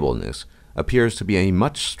agreeableness appears to be a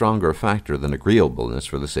much stronger factor than agreeableness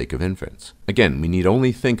for the sake of infants. Again, we need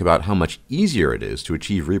only think about how much easier it is to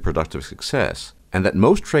achieve reproductive success, and that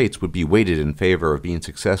most traits would be weighted in favor of being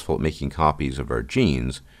successful at making copies of our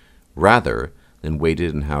genes, rather than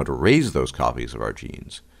weighted in how to raise those copies of our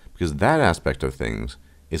genes, because that aspect of things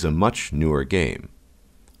is a much newer game.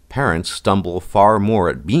 Parents stumble far more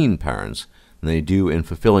at being parents than they do in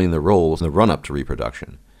fulfilling the roles in the run-up to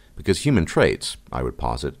reproduction, because human traits, I would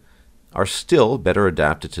posit, are still better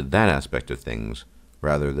adapted to that aspect of things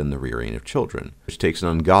rather than the rearing of children, which takes an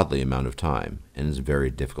ungodly amount of time and is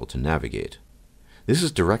very difficult to navigate. This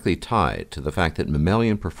is directly tied to the fact that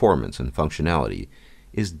mammalian performance and functionality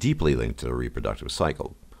is deeply linked to the reproductive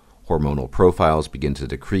cycle. Hormonal profiles begin to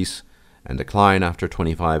decrease and decline after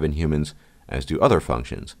 25 in humans, as do other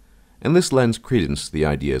functions, and this lends credence to the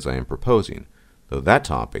ideas I am proposing, though that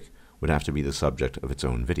topic would have to be the subject of its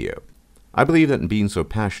own video. I believe that in being so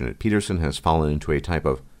passionate, Peterson has fallen into a type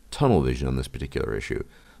of tunnel vision on this particular issue,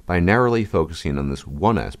 by narrowly focusing on this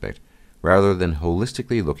one aspect, rather than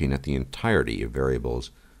holistically looking at the entirety of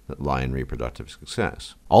variables that lie in reproductive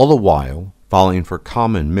success, all the while falling for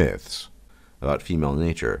common myths about female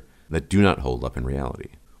nature that do not hold up in reality.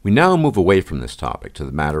 We now move away from this topic to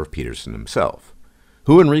the matter of Peterson himself,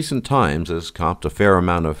 who in recent times has copped a fair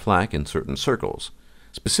amount of flack in certain circles.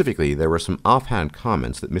 Specifically, there were some offhand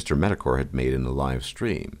comments that Mr. Medicor had made in the live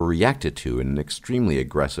stream, were reacted to in an extremely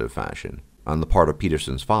aggressive fashion on the part of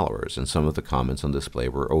Peterson's followers, and some of the comments on display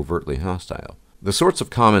were overtly hostile. The sorts of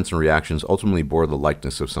comments and reactions ultimately bore the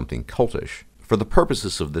likeness of something cultish. For the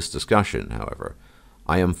purposes of this discussion, however,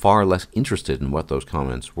 I am far less interested in what those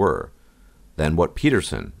comments were than what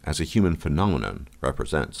Peterson, as a human phenomenon,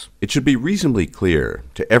 represents. It should be reasonably clear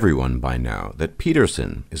to everyone by now that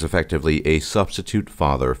Peterson is effectively a substitute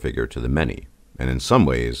father figure to the many, and in some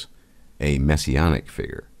ways, a messianic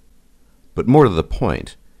figure. But more to the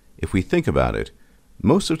point, if we think about it,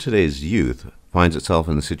 most of today's youth finds itself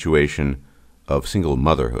in the situation of single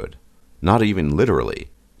motherhood, not even literally,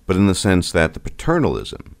 but in the sense that the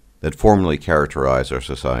paternalism that formerly characterized our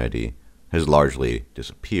society has largely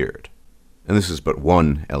disappeared. And this is but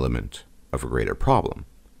one element of a greater problem.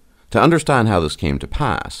 To understand how this came to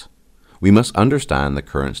pass, we must understand the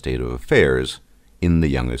current state of affairs in the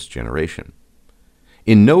youngest generation.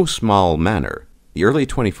 In no small manner, the early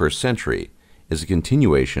 21st century is a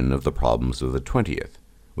continuation of the problems of the 20th,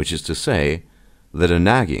 which is to say, that a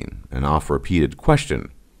nagging and oft-repeated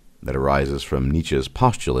question that arises from Nietzsche's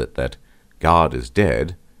postulate that God is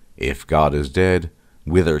dead, if God is dead,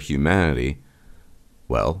 whither humanity?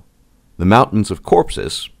 Well, the mountains of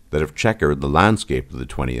corpses that have checkered the landscape of the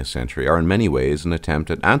 20th century are in many ways an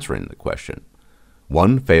attempt at answering the question.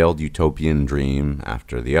 One failed utopian dream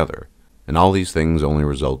after the other, and all these things only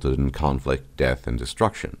resulted in conflict, death, and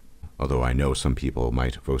destruction, although I know some people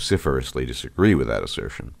might vociferously disagree with that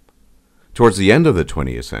assertion. Towards the end of the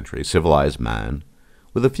 20th century, civilized man,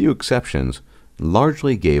 with a few exceptions,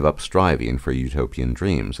 largely gave up striving for utopian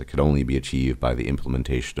dreams that could only be achieved by the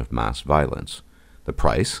implementation of mass violence. The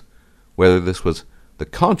price, whether this was the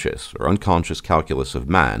conscious or unconscious calculus of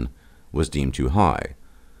man, was deemed too high.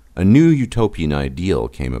 A new utopian ideal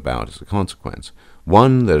came about as a consequence,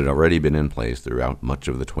 one that had already been in place throughout much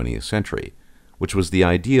of the 20th century, which was the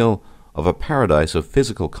ideal of a paradise of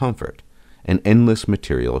physical comfort and endless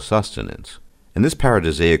material sustenance. And this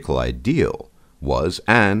paradisiacal ideal was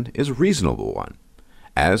and is a reasonable one.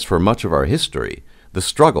 As for much of our history, the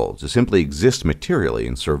struggle to simply exist materially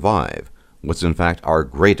and survive was in fact our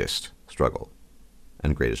greatest struggle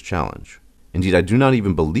and greatest challenge. Indeed, I do not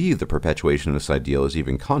even believe the perpetuation of this ideal is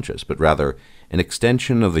even conscious, but rather an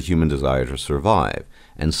extension of the human desire to survive.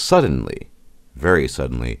 And suddenly, very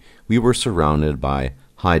suddenly, we were surrounded by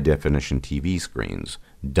high-definition TV screens,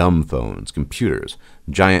 dumb phones, computers,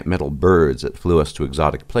 giant metal birds that flew us to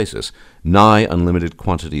exotic places, nigh unlimited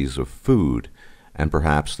quantities of food, and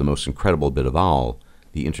perhaps the most incredible bit of all,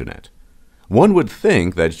 the Internet. One would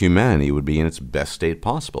think that humanity would be in its best state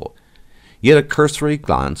possible. Yet a cursory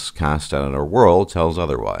glance cast at our world tells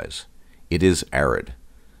otherwise. It is arid.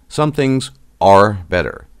 Some things are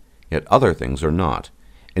better, yet other things are not.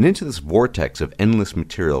 And into this vortex of endless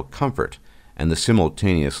material comfort and the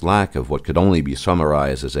simultaneous lack of what could only be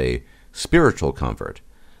summarized as a spiritual comfort,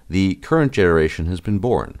 the current generation has been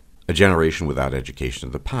born. A generation without education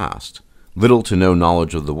of the past, little to no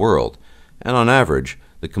knowledge of the world, and on average,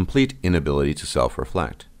 the complete inability to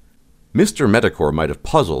self-reflect. Mr. Medicor might have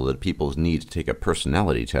puzzled at people's need to take a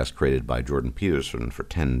personality test created by Jordan Peterson for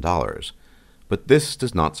 $10, but this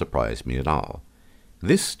does not surprise me at all.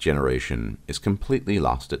 This generation is completely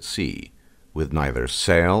lost at sea, with neither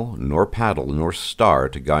sail, nor paddle, nor star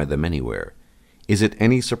to guide them anywhere. Is it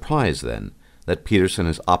any surprise, then, that Peterson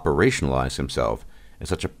has operationalized himself as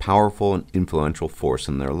such a powerful and influential force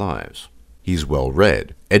in their lives? He's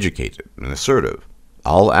well-read, educated, and assertive,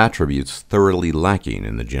 all attributes thoroughly lacking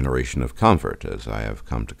in the generation of comfort, as I have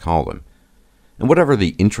come to call them. And whatever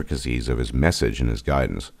the intricacies of his message and his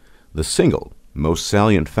guidance, the single, most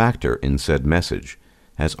salient factor in said message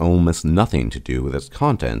has almost nothing to do with its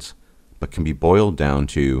contents, but can be boiled down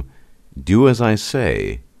to, "Do as I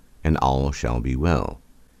say, and all shall be well."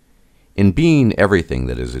 In being everything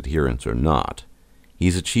that his adherents are not,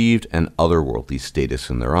 he's achieved an otherworldly status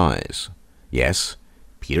in their eyes. Yes,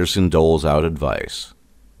 Peterson doles out advice.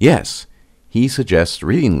 Yes, he suggests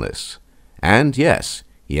reading lists. And yes,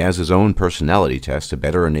 he has his own personality test to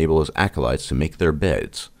better enable his acolytes to make their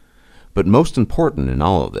beds. But most important in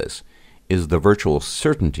all of this is the virtual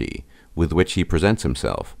certainty with which he presents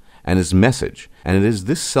himself and his message, and it is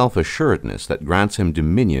this self-assuredness that grants him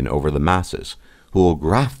dominion over the masses, who will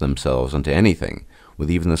graft themselves into anything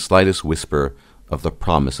with even the slightest whisper of the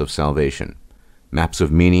promise of salvation. Maps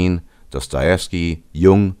of meaning, Dostoevsky,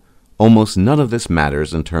 Jung, almost none of this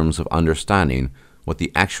matters in terms of understanding what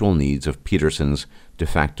the actual needs of Peterson's de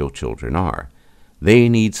facto children are. They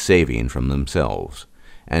need saving from themselves,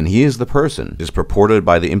 and he is the person, is purported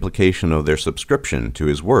by the implication of their subscription to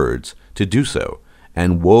his words, to do so,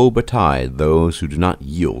 and woe betide those who do not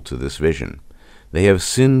yield to this vision. They have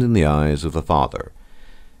sinned in the eyes of the Father.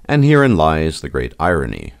 And herein lies the great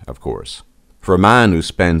irony, of course. For a man who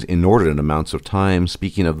spends inordinate amounts of time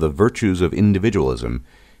speaking of the virtues of individualism,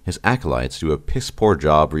 his acolytes do a piss-poor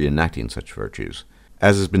job reenacting such virtues,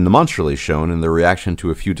 as has been demonstrably shown in the reaction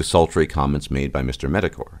to a few desultory comments made by Mr.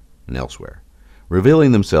 Medicor and elsewhere,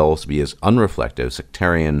 revealing themselves to be as unreflective,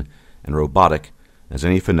 sectarian, and robotic as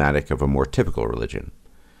any fanatic of a more typical religion.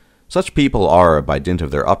 Such people are, by dint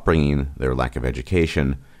of their upbringing, their lack of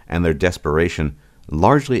education, and their desperation,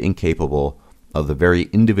 largely incapable of the very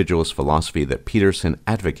individualist philosophy that Peterson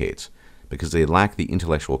advocates, because they lack the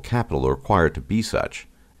intellectual capital required to be such.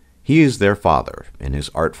 He is their father in his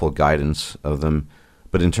artful guidance of them,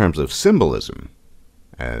 but in terms of symbolism,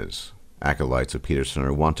 as acolytes of Peterson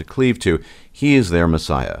are wont to cleave to, he is their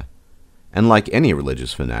Messiah. And like any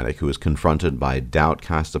religious fanatic who is confronted by doubt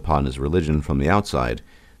cast upon his religion from the outside,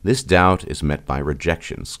 this doubt is met by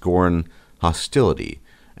rejection, scorn, hostility,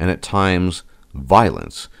 and at times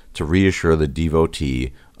violence to reassure the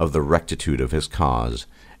devotee of the rectitude of his cause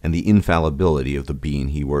and the infallibility of the being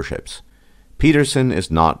he worships. Peterson is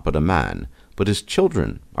not but a man, but his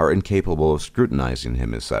children are incapable of scrutinizing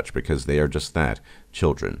him as such because they are just that,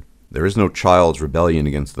 children. There is no child's rebellion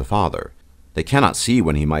against the father. They cannot see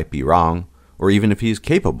when he might be wrong, or even if he is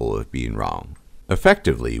capable of being wrong.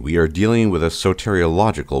 Effectively, we are dealing with a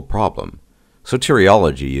soteriological problem.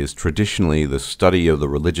 Soteriology is traditionally the study of the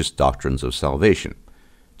religious doctrines of salvation,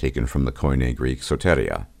 taken from the Koine Greek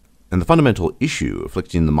soteria. And the fundamental issue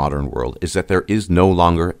afflicting the modern world is that there is no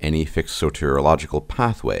longer any fixed soteriological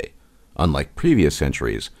pathway. Unlike previous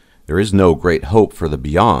centuries, there is no great hope for the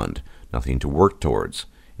beyond, nothing to work towards.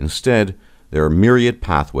 Instead, there are myriad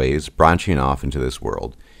pathways branching off into this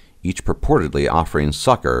world, each purportedly offering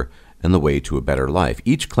succor and the way to a better life,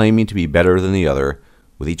 each claiming to be better than the other,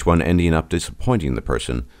 with each one ending up disappointing the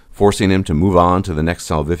person, forcing him to move on to the next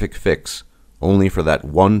salvific fix, only for that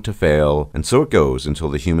one to fail, and so it goes until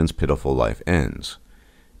the human's pitiful life ends.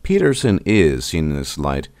 Peterson is, seen in this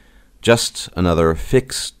light, just another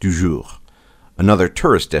fixe du jour, another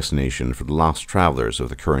tourist destination for the lost travelers of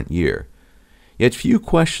the current year. Yet few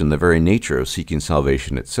question the very nature of seeking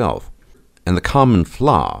salvation itself, and the common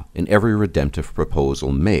flaw in every redemptive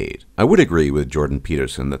proposal made. I would agree with Jordan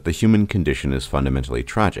Peterson that the human condition is fundamentally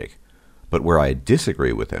tragic, but where I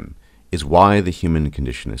disagree with him is why the human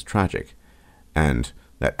condition is tragic, and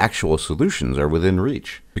that actual solutions are within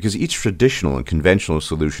reach, because each traditional and conventional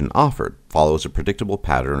solution offered follows a predictable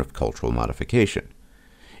pattern of cultural modification.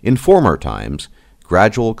 In former times,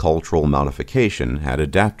 gradual cultural modification had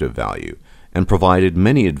adaptive value and provided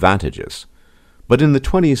many advantages, but in the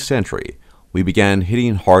 20th century, we began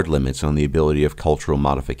hitting hard limits on the ability of cultural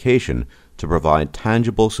modification to provide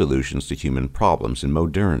tangible solutions to human problems in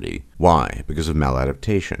modernity. Why? Because of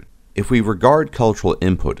maladaptation. If we regard cultural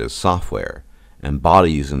input as software, and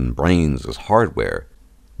bodies and brains as hardware,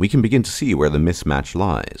 we can begin to see where the mismatch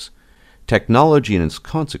lies. Technology and its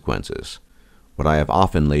consequences, what I have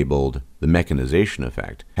often labeled the mechanization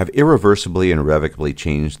effect, have irreversibly and irrevocably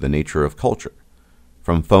changed the nature of culture,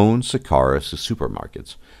 from phones to cars to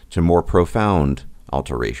supermarkets, to more profound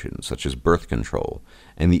alterations such as birth control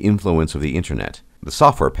and the influence of the internet. The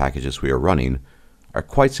software packages we are running are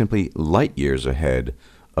quite simply light years ahead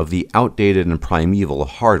of the outdated and primeval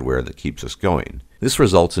hardware that keeps us going. This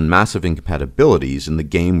results in massive incompatibilities in the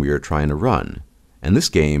game we are trying to run, and this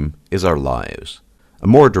game is our lives. A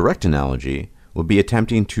more direct analogy would be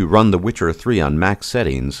attempting to run The Witcher 3 on max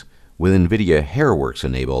settings with NVIDIA Hairworks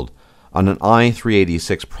enabled on an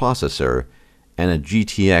i386 processor and a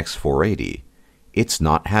GTX 480. It's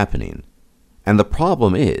not happening. And the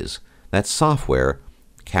problem is that software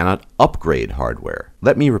cannot upgrade hardware.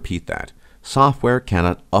 Let me repeat that. Software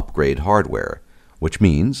cannot upgrade hardware, which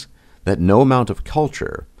means that no amount of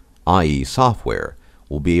culture, i.e. software,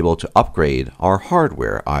 will be able to upgrade our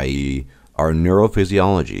hardware, i.e. our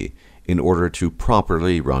neurophysiology, in order to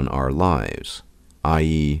properly run our lives,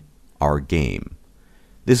 i.e. our game.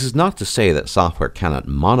 This is not to say that software cannot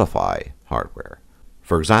modify hardware.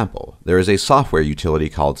 For example, there is a software utility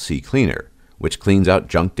called CCleaner, which cleans out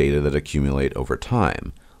junk data that accumulate over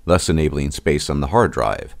time, thus enabling space on the hard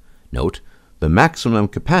drive. Note, the maximum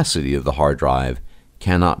capacity of the hard drive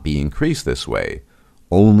cannot be increased this way.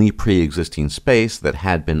 Only pre-existing space that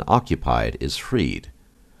had been occupied is freed.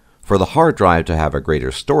 For the hard drive to have a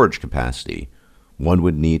greater storage capacity, one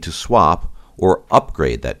would need to swap or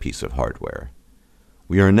upgrade that piece of hardware.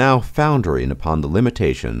 We are now foundering upon the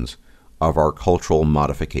limitations of our cultural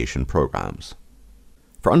modification programs.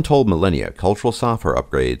 For untold millennia, cultural software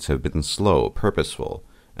upgrades have been slow, purposeful,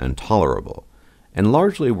 and tolerable, and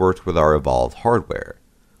largely worked with our evolved hardware.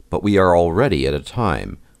 But we are already at a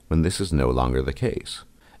time when this is no longer the case.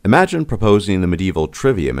 Imagine proposing the medieval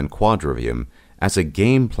trivium and quadrivium as a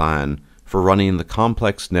game plan for running the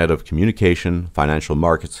complex net of communication, financial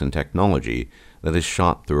markets, and technology that is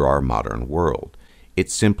shot through our modern world.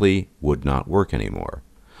 It simply would not work anymore.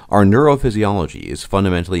 Our neurophysiology is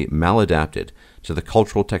fundamentally maladapted to the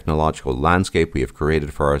cultural technological landscape we have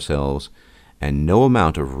created for ourselves, and no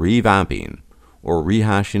amount of revamping or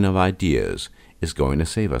rehashing of ideas is going to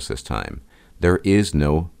save us this time. There is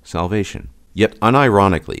no salvation. Yet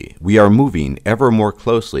unironically, we are moving ever more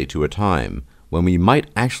closely to a time when we might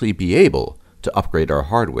actually be able to upgrade our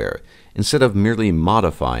hardware instead of merely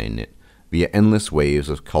modifying it via endless waves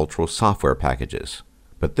of cultural software packages.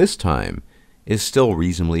 But this time is still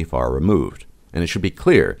reasonably far removed, and it should be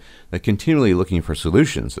clear that continually looking for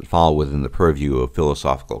solutions that fall within the purview of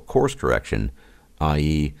philosophical course correction,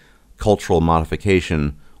 i.e. cultural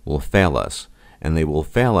modification, will fail us, and they will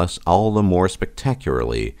fail us all the more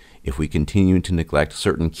spectacularly if we continue to neglect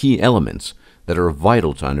certain key elements that are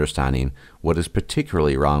vital to understanding what is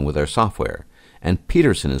particularly wrong with our software. And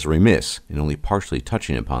Peterson is remiss in only partially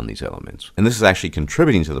touching upon these elements. And this is actually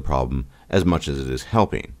contributing to the problem as much as it is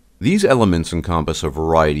helping. These elements encompass a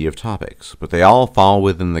variety of topics, but they all fall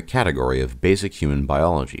within the category of basic human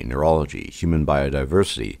biology, neurology, human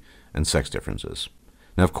biodiversity, and sex differences.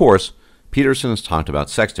 Now, of course, Peterson has talked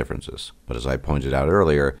about sex differences, but as I pointed out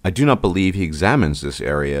earlier, I do not believe he examines this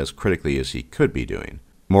area as critically as he could be doing.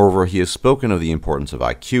 Moreover, he has spoken of the importance of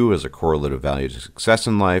IQ as a correlative value to success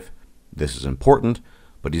in life. This is important,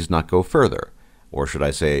 but he does not go further, or should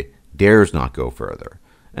I say, dares not go further.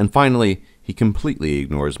 And finally, he completely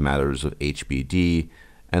ignores matters of HBD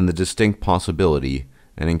and the distinct possibility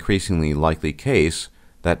and increasingly likely case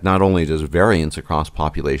that not only does variance across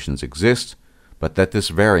populations exist, but that this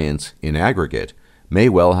variance, in aggregate, may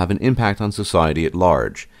well have an impact on society at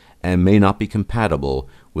large, and may not be compatible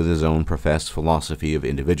with his own professed philosophy of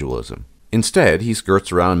individualism. Instead, he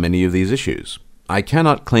skirts around many of these issues. I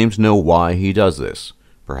cannot claim to know why he does this.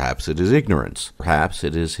 Perhaps it is ignorance. Perhaps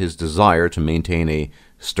it is his desire to maintain a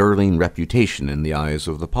sterling reputation in the eyes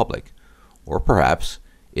of the public. Or perhaps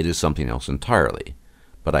it is something else entirely.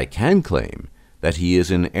 But I can claim that he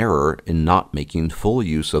is in error in not making full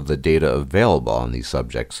use of the data available on these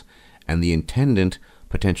subjects and the attendant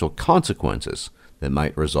potential consequences that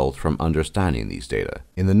might result from understanding these data.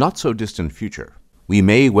 In the not-so-distant future, we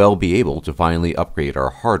may well be able to finally upgrade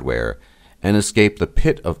our hardware and escape the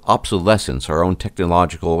pit of obsolescence our own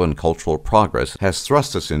technological and cultural progress has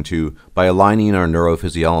thrust us into by aligning our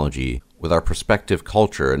neurophysiology with our prospective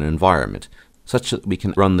culture and environment, such that we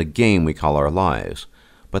can run the game we call our lives.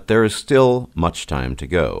 But there is still much time to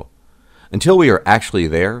go. Until we are actually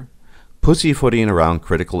there, pussyfooting around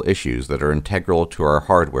critical issues that are integral to our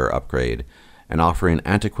hardware upgrade and offering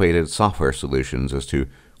antiquated software solutions as to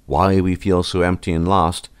why we feel so empty and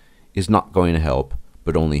lost is not going to help,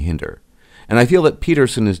 but only hinder. And I feel that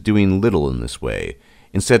Peterson is doing little in this way,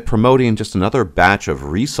 instead promoting just another batch of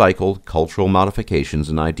recycled cultural modifications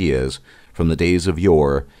and ideas from the days of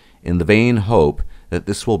yore in the vain hope that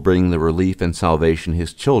this will bring the relief and salvation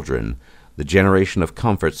his children, the generation of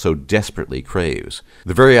comfort so desperately craves.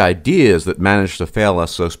 The very ideas that managed to fail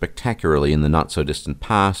us so spectacularly in the not-so-distant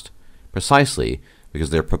past, precisely because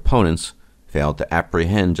their proponents failed to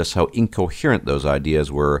apprehend just how incoherent those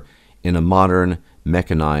ideas were in a modern,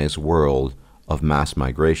 mechanized world of mass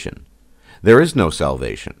migration. There is no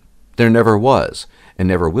salvation. There never was, and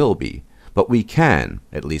never will be, but we can,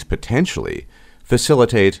 at least potentially,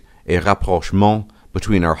 facilitate a rapprochement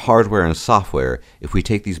between our hardware and software if we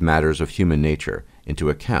take these matters of human nature into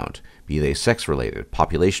account, be they sex-related,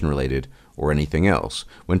 population-related, or anything else,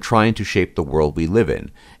 when trying to shape the world we live in,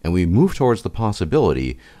 and we move towards the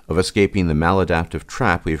possibility of escaping the maladaptive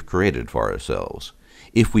trap we have created for ourselves.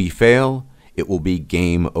 If we fail, it will be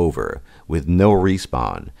game over, with no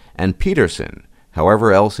respawn, and Peterson,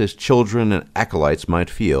 however else his children and acolytes might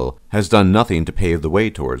feel, has done nothing to pave the way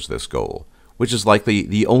towards this goal, which is likely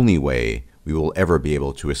the only way we will ever be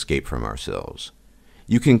able to escape from ourselves.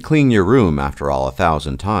 You can clean your room, after all,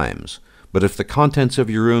 1,000 times, but if the contents of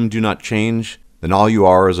your room do not change, then all you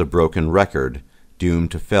are is a broken record,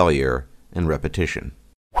 doomed to failure and repetition.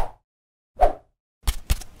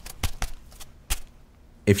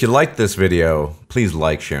 If you liked this video, please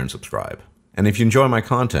like, share, and subscribe. And if you enjoy my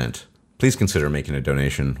content, please consider making a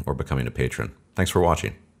donation or becoming a patron. Thanks for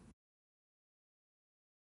watching.